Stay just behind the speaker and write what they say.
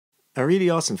A really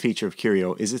awesome feature of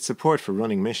Curio is its support for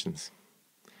running missions.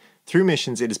 Through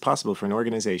missions, it is possible for an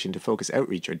organisation to focus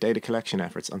outreach or data collection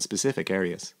efforts on specific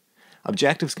areas.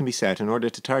 Objectives can be set in order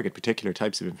to target particular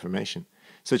types of information,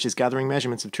 such as gathering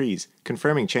measurements of trees,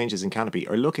 confirming changes in canopy,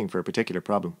 or looking for a particular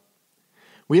problem.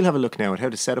 We'll have a look now at how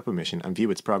to set up a mission and view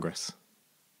its progress.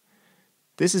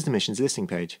 This is the missions listing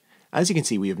page. As you can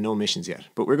see, we have no missions yet,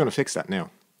 but we're going to fix that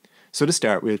now. So to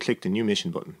start, we'll click the New Mission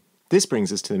button. This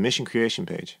brings us to the mission creation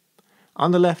page.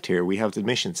 On the left here, we have the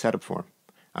mission setup form,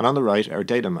 and on the right, our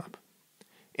data map.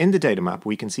 In the data map,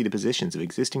 we can see the positions of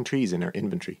existing trees in our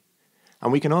inventory, and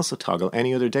we can also toggle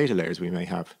any other data layers we may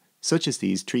have, such as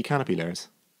these tree canopy layers.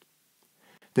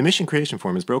 The mission creation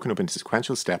form is broken up into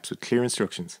sequential steps with clear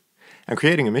instructions, and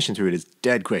creating a mission through it is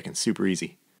dead quick and super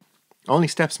easy. Only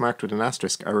steps marked with an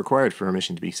asterisk are required for a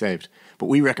mission to be saved, but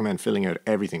we recommend filling out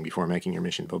everything before making your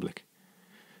mission public.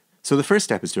 So the first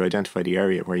step is to identify the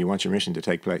area where you want your mission to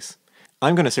take place.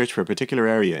 I'm going to search for a particular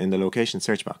area in the location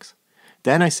search box.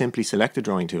 Then I simply select the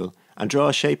drawing tool and draw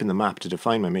a shape in the map to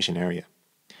define my mission area.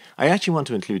 I actually want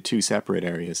to include two separate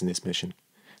areas in this mission,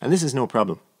 and this is no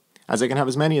problem, as I can have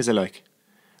as many as I like,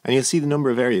 and you'll see the number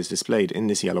of areas displayed in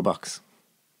this yellow box.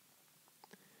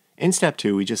 In step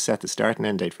 2, we just set the start and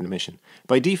end date for the mission.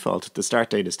 By default, the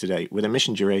start date is today, with a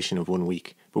mission duration of 1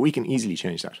 week, but we can easily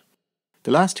change that.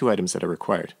 The last two items that are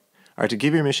required are to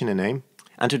give your mission a name,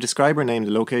 and to describe or name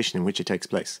the location in which it takes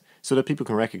place, so that people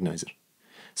can recognise it.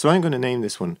 So I'm going to name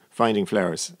this one Finding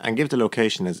Flowers, and give the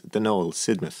location as The Knoll,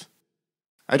 Sidmouth.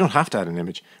 I don't have to add an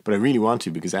image, but I really want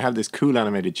to because I have this cool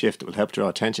animated GIF that will help draw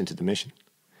attention to the mission.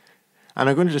 And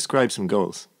I'm going to describe some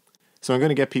goals. So I'm going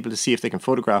to get people to see if they can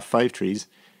photograph 5 trees,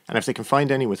 and if they can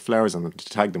find any with flowers on them, to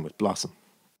tag them with Blossom.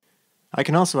 I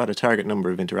can also add a target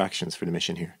number of interactions for the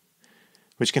mission here,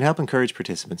 which can help encourage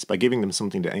participants by giving them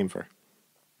something to aim for.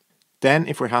 Then,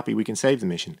 if we're happy, we can save the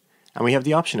mission, and we have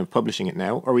the option of publishing it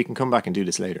now, or we can come back and do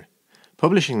this later.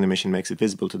 Publishing the mission makes it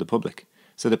visible to the public,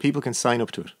 so that people can sign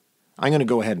up to it. I'm going to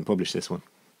go ahead and publish this one.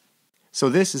 So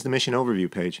this is the mission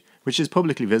overview page, which is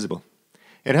publicly visible.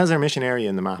 It has our mission area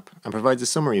in the map, and provides a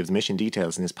summary of the mission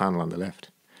details in this panel on the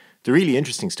left. The really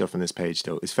interesting stuff on this page,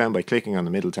 though, is found by clicking on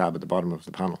the middle tab at the bottom of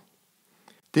the panel.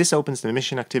 This opens the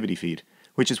mission activity feed,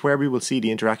 which is where we will see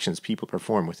the interactions people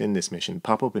perform within this mission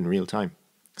pop up in real time.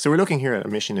 So we're looking here at a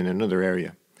mission in another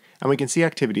area, and we can see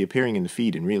activity appearing in the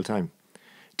feed in real time.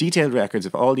 Detailed records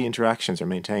of all the interactions are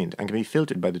maintained and can be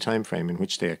filtered by the time frame in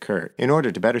which they occur in order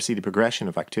to better see the progression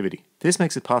of activity. This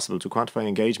makes it possible to quantify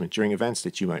engagement during events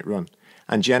that you might run,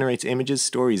 and generates images,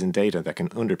 stories and data that can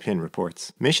underpin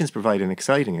reports. Missions provide an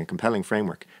exciting and compelling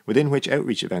framework within which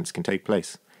outreach events can take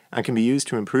place, and can be used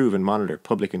to improve and monitor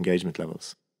public engagement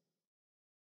levels.